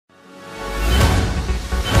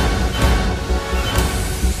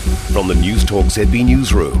From the News Talk ZB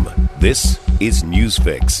Newsroom, this is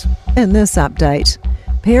Newsfix. In this update,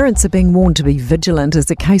 parents are being warned to be vigilant as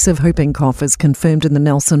a case of whooping cough is confirmed in the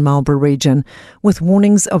Nelson-Marlborough region, with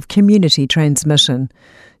warnings of community transmission.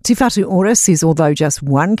 Te Whatu Ora says although just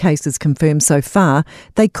one case is confirmed so far,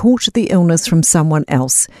 they caught the illness from someone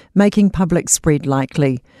else, making public spread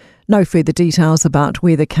likely. No further details about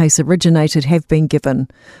where the case originated have been given.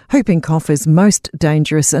 Whooping cough is most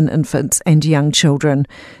dangerous in infants and young children.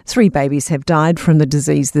 3 babies have died from the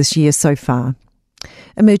disease this year so far.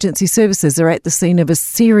 Emergency services are at the scene of a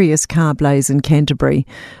serious car blaze in Canterbury.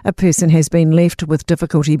 A person has been left with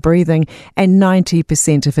difficulty breathing and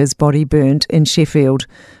 90% of his body burned in Sheffield.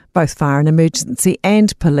 Both fire and emergency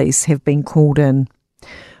and police have been called in.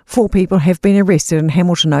 4 people have been arrested in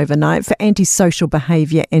Hamilton overnight for antisocial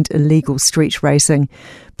behaviour and illegal street racing.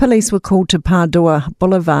 Police were called to Pardoa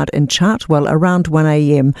Boulevard in Chartwell around 1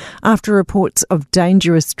 a.m. after reports of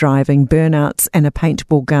dangerous driving, burnouts and a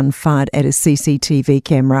paintball gun fired at a CCTV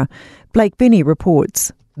camera. Blake Benny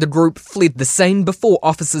reports. The group fled the scene before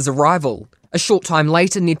officers' arrival. A short time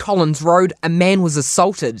later, near Collins Road, a man was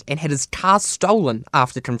assaulted and had his car stolen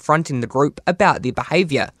after confronting the group about their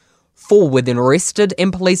behaviour. 4 were then arrested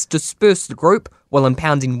and police dispersed the group while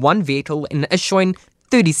impounding 1 vehicle and issuing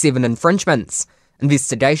 37 infringements.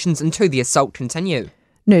 Investigations into the assault continue.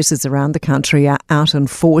 Nurses around the country are out in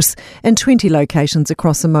force in 20 locations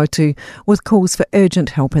across the Motu with calls for urgent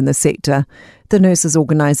help in the sector. The nurses'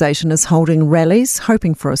 organisation is holding rallies,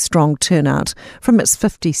 hoping for a strong turnout from its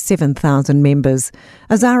 57,000 members.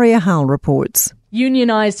 Azaria Hall reports.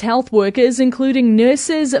 Unionised health workers, including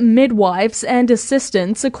nurses, midwives and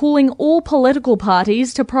assistants, are calling all political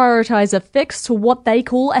parties to prioritise a fix to what they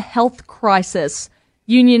call a health crisis.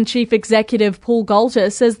 Union Chief Executive Paul Galter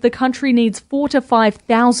says the country needs 4,000 to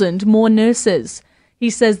 5,000 more nurses. He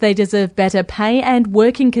says they deserve better pay and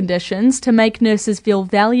working conditions to make nurses feel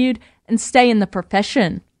valued and stay in the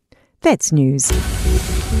profession. That's news.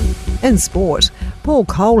 In sport, Paul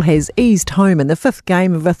Cole has eased home in the 5th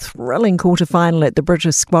game of a thrilling quarter-final at the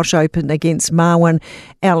British Squash Open against Marwan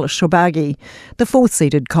El Shorbagy. The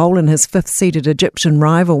 4th-seeded Cole and his 5th-seeded Egyptian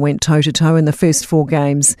rival went toe-to-toe in the first 4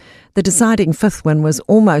 games. The deciding 5th win was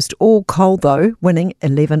almost all Cole, though, winning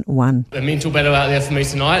 11-1. A mental battle out there for me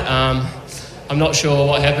tonight. I'm not sure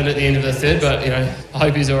what happened at the end of the 3rd, but I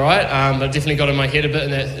hope he's all right. But I definitely got in my head a bit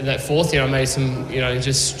in that 4th. I made some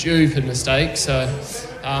just stupid mistakes. So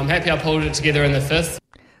I'm happy I pulled it together in the 5th.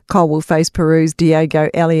 Cole will face Peru's Diego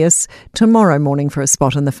Elias tomorrow morning for a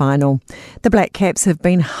spot in the final. The Black Caps have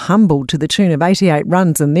been humbled to the tune of 88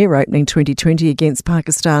 runs in their opening 2020 against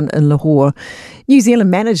Pakistan in Lahore. New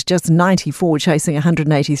Zealand managed just 94, chasing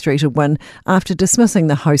 183 to win after dismissing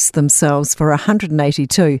the hosts themselves for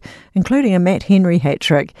 182, including a Matt Henry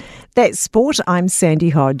hat-trick. That's sport. I'm Sandy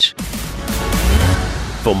Hodge.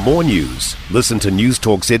 For more news, listen to News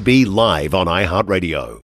Talk ZB live on iHeartRadio.